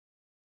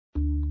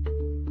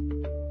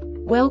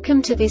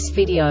Welcome to this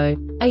video.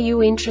 Are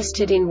you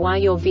interested in why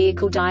your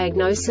vehicle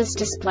diagnosis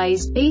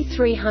displays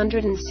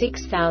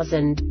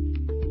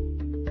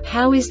B306000?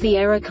 How is the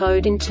error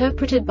code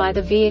interpreted by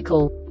the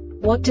vehicle?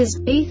 What does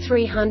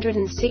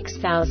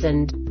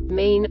B306000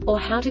 mean, or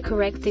how to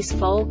correct this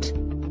fault?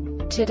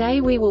 Today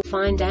we will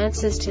find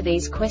answers to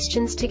these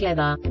questions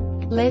together.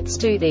 Let's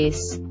do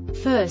this.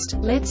 First,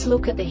 let's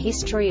look at the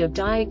history of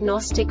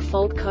diagnostic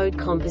fault code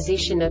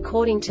composition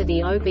according to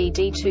the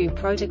OBD2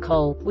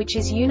 protocol, which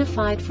is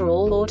unified for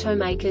all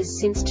automakers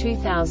since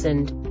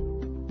 2000.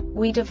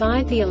 We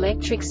divide the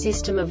electric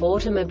system of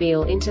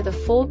automobile into the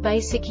four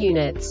basic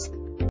units: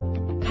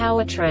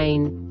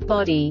 powertrain,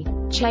 body,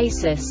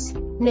 chassis,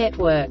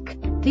 network.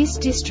 This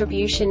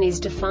distribution is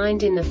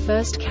defined in the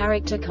first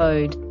character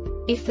code.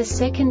 If the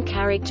second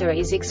character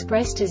is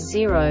expressed as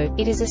 0,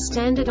 it is a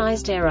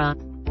standardized error.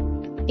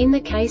 In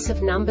the case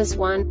of numbers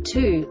 1,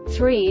 2,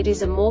 3, it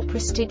is a more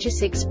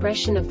prestigious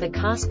expression of the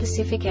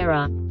car-specific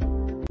error.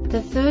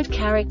 The third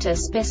character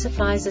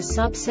specifies a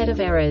subset of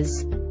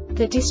errors.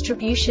 The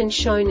distribution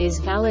shown is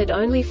valid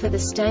only for the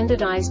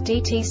standardized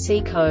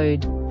DTC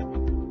code.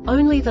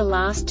 Only the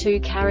last two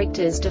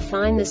characters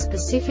define the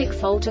specific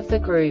fault of the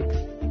group.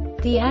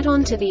 The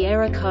add-on to the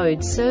error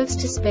code serves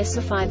to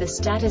specify the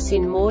status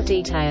in more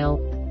detail.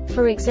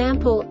 For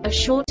example, a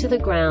short to the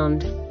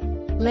ground.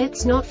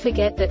 Let's not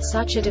forget that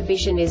such a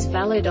division is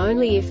valid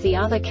only if the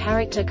other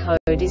character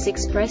code is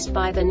expressed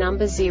by the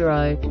number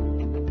 0.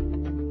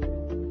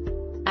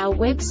 Our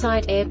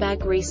website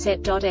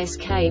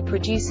airbagreset.sk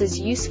produces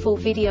useful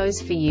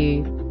videos for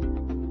you.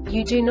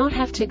 You do not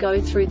have to go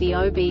through the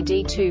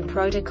OBD2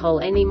 protocol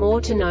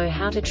anymore to know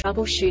how to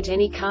troubleshoot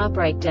any car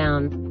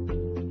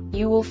breakdown.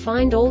 You will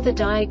find all the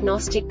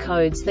diagnostic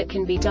codes that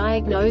can be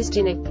diagnosed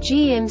in a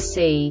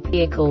GMC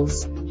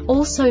vehicles.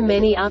 Also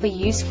many other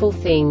useful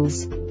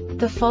things.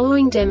 The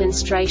following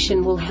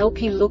demonstration will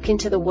help you look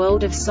into the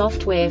world of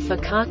software for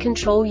car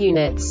control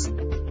units.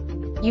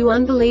 You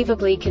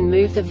unbelievably can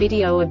move the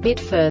video a bit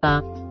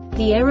further.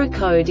 The error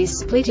code is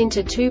split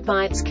into 2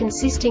 bytes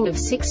consisting of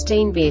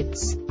 16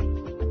 bits.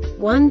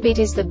 1 bit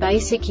is the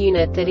basic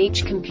unit that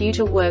each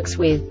computer works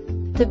with.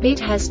 The bit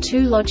has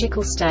 2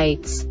 logical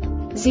states: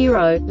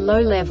 0,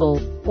 low level,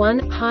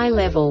 1, high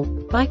level.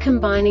 By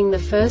combining the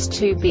first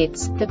 2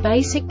 bits, the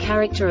basic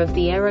character of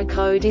the error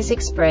code is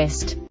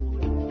expressed.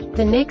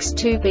 The next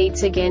 2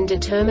 beats again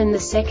determine the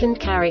second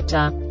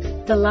character.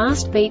 The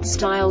last beat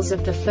styles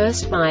of the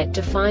first byte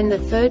define the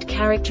third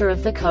character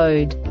of the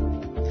code.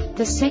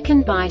 The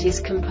second byte is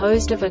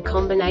composed of a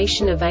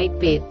combination of 8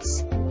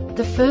 bits.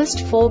 The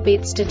first 4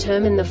 bits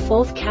determine the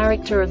fourth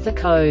character of the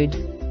code.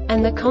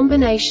 And the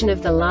combination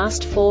of the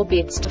last 4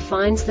 bits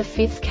defines the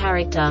fifth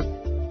character.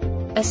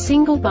 A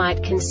single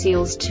byte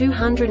conceals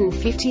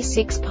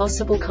 256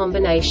 possible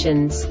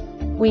combinations.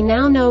 We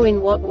now know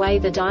in what way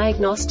the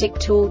diagnostic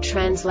tool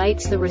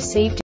translates the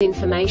received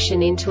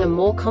information into a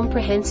more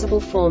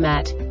comprehensible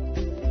format.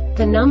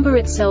 The number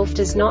itself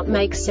does not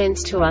make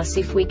sense to us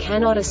if we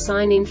cannot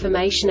assign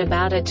information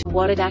about it to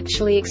what it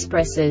actually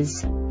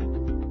expresses.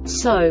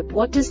 So,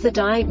 what does the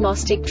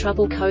Diagnostic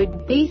Trouble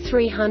Code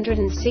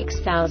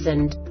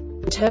B306000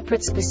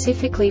 interpret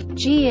specifically for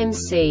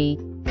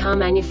GMC car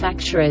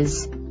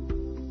manufacturers?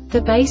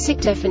 The basic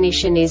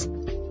definition is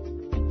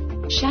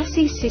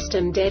chassis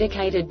system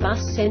dedicated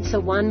bus sensor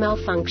 1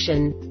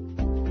 malfunction.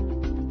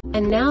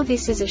 And now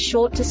this is a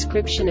short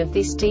description of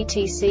this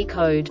DTC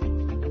code.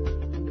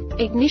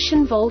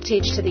 Ignition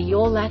voltage to the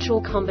yaw lateral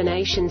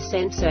combination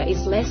sensor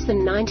is less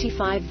than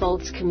 95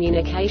 volts.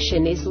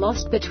 Communication is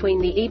lost between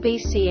the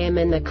EBCM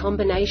and the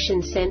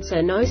combination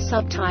sensor. No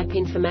subtype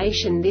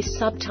information. This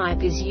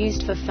subtype is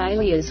used for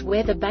failures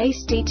where the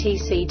base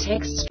DTC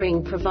text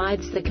string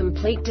provides the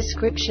complete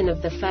description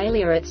of the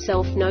failure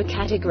itself. No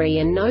category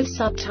and no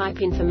subtype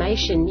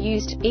information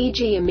used,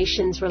 e.g.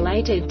 emissions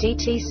related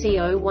DTC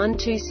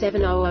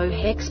 012700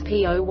 hex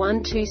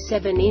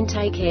P0127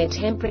 intake air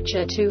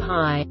temperature too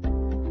high.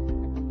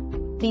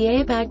 The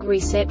Airbag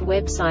Reset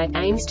website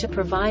aims to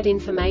provide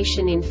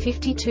information in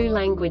 52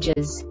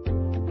 languages.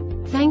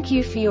 Thank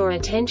you for your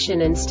attention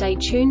and stay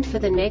tuned for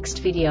the next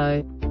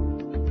video.